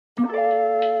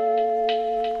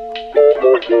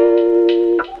Solidarity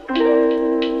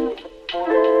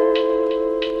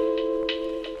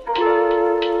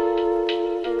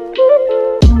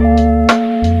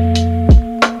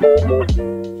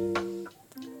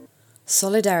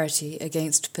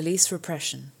against police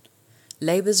repression.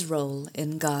 Labour's role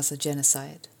in Gaza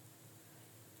genocide.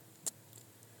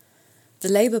 The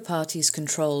Labour Party's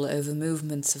control over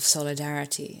movements of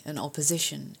solidarity and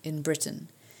opposition in Britain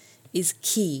is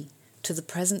key to the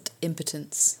present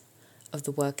impotence of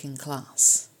the working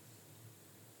class.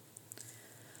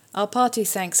 Our party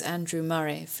thanks Andrew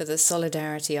Murray for the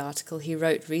solidarity article he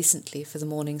wrote recently for the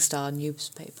Morning Star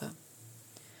newspaper.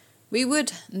 We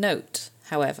would note,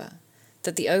 however,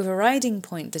 that the overriding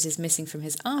point that is missing from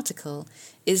his article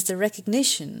is the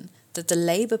recognition that the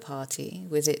Labour Party,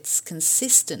 with its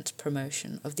consistent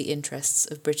promotion of the interests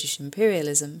of British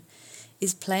imperialism,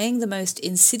 is playing the most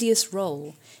insidious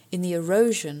role in the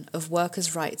erosion of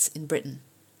workers' rights in Britain.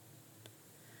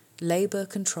 Labour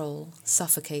control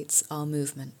suffocates our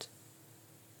movement.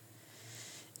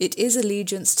 It is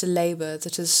allegiance to Labour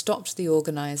that has stopped the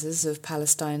organisers of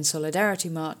Palestine solidarity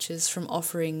marches from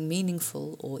offering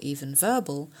meaningful, or even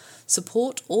verbal,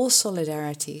 support or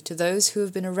solidarity to those who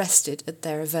have been arrested at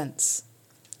their events.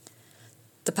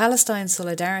 The Palestine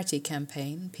Solidarity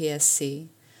Campaign, PSC,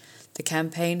 the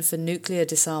Campaign for Nuclear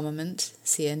Disarmament,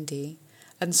 CND,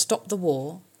 and Stop the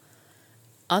War,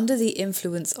 under the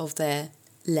influence of their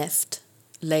left,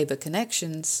 Labour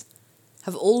connections,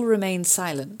 have all remained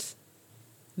silent.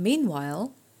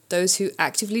 Meanwhile, those who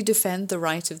actively defend the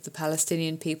right of the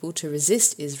Palestinian people to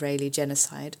resist Israeli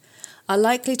genocide are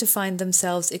likely to find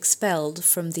themselves expelled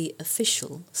from the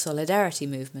official solidarity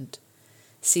movement.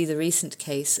 See the recent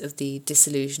case of the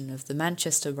dissolution of the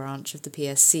Manchester branch of the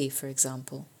PSC, for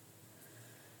example.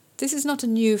 This is not a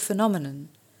new phenomenon.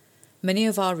 Many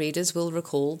of our readers will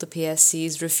recall the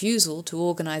PSC's refusal to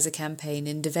organise a campaign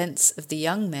in defence of the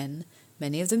young men,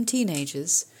 many of them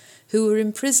teenagers, who were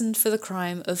imprisoned for the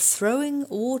crime of throwing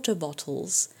water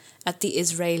bottles at the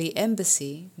Israeli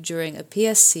embassy during a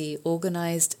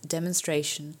PSC-organised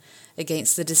demonstration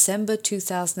against the December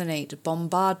 2008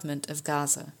 bombardment of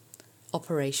Gaza,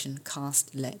 Operation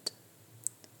Cast Lead.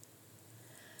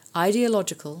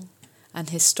 Ideological and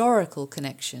historical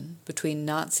connection between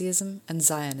Nazism and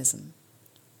Zionism.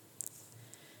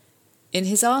 In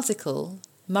his article,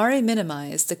 Murray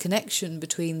minimised the connection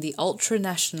between the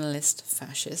ultra-nationalist,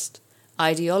 fascist,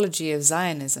 ideology of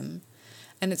Zionism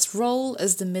and its role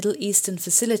as the Middle Eastern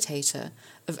facilitator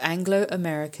of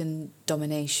Anglo-American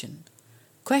domination,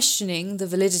 questioning the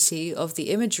validity of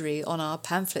the imagery on our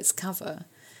pamphlet's cover,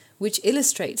 which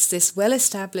illustrates this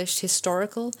well-established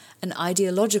historical and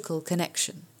ideological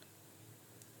connection.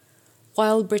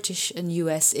 While British and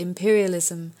US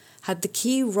imperialism had the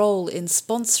key role in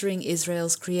sponsoring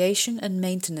Israel's creation and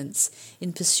maintenance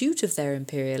in pursuit of their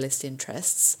imperialist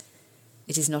interests,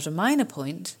 it is not a minor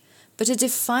point, but a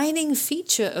defining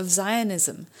feature of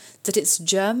Zionism that its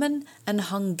German and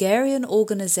Hungarian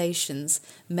organizations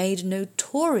made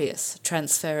notorious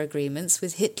transfer agreements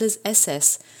with Hitler's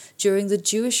SS during the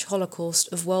Jewish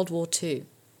Holocaust of World War II.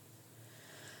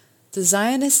 The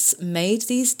Zionists made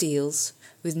these deals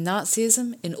with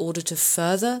Nazism in order to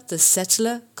further the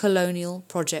settler colonial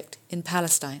project in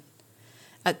Palestine,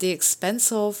 at the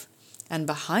expense of, and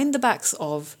behind the backs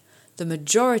of, the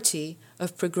majority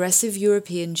of progressive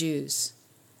European Jews.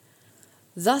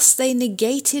 Thus they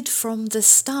negated from the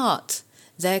start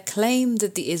their claim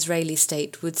that the Israeli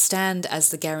state would stand as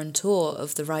the guarantor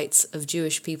of the rights of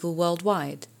Jewish people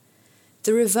worldwide.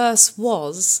 The reverse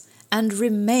was, and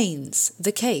remains,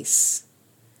 the case.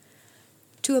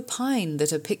 To opine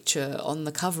that a picture on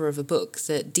the cover of a book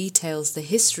that details the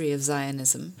history of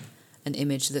Zionism, an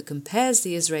image that compares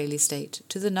the Israeli state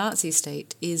to the Nazi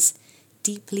state, is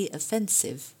deeply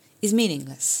offensive, is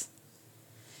meaningless.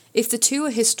 If the two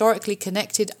are historically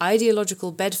connected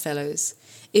ideological bedfellows,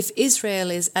 if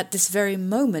Israel is at this very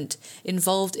moment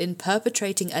involved in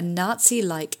perpetrating a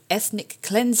Nazi-like ethnic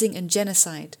cleansing and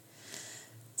genocide,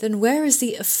 then where is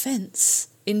the offence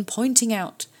in pointing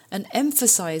out and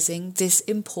emphasizing this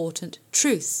important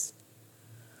truth?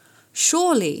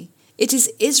 Surely it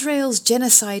is Israel's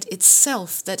genocide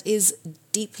itself that is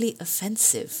deeply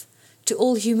offensive to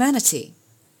all humanity.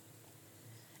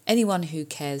 Anyone who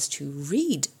cares to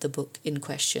read the book in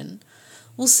question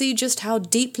will see just how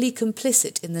deeply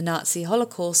complicit in the Nazi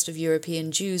Holocaust of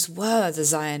European Jews were the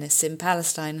Zionists in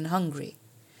Palestine and Hungary.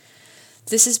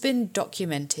 This has been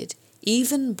documented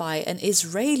even by an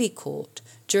Israeli court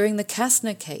during the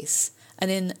Kastner case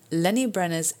and in Lenny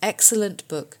Brenner's excellent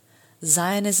book,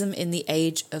 Zionism in the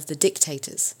Age of the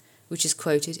Dictators, which is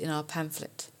quoted in our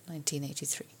pamphlet,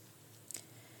 1983.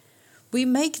 We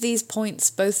make these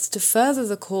points both to further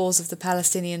the cause of the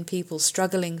Palestinian people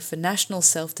struggling for national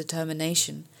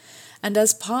self-determination and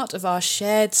as part of our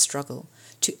shared struggle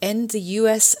to end the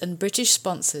US and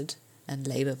British-sponsored and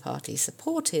Labour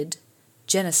Party-supported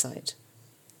genocide.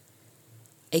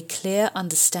 A clear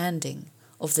understanding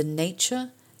of the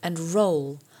nature and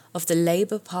role of the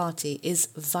Labour Party is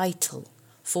vital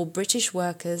for British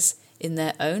workers in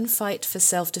their own fight for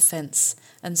self-defence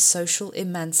and social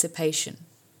emancipation.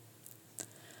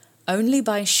 Only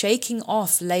by shaking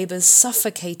off Labour's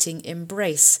suffocating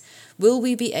embrace will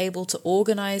we be able to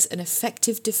organise an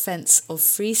effective defence of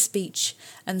free speech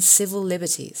and civil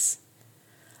liberties.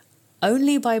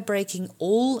 Only by breaking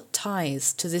all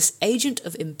ties to this agent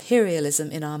of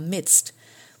imperialism in our midst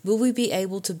will we be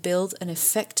able to build an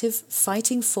effective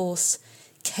fighting force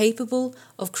capable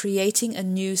of creating a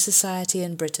new society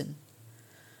in Britain,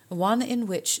 one in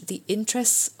which the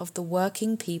interests of the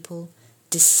working people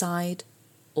decide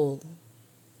all.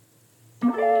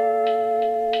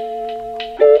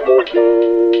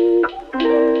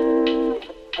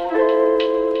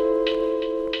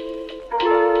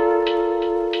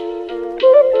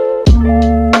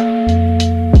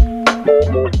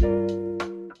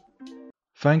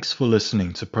 Thanks for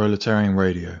listening to Proletarian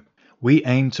Radio. We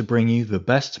aim to bring you the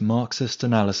best Marxist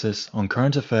analysis on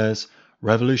current affairs,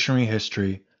 revolutionary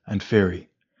history, and theory.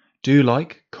 Do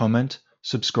like, comment,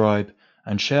 subscribe,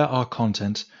 and share our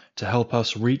content to help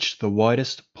us reach the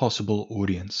widest possible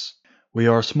audience. We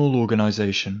are a small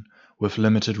organization with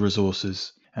limited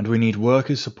resources, and we need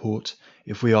workers' support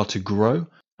if we are to grow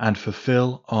and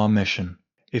fulfill our mission.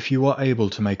 If you are able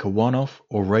to make a one-off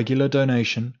or regular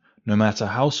donation, no matter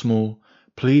how small,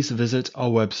 please visit our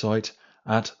website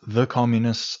at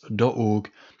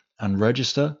thecommunists.org and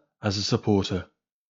register as a supporter.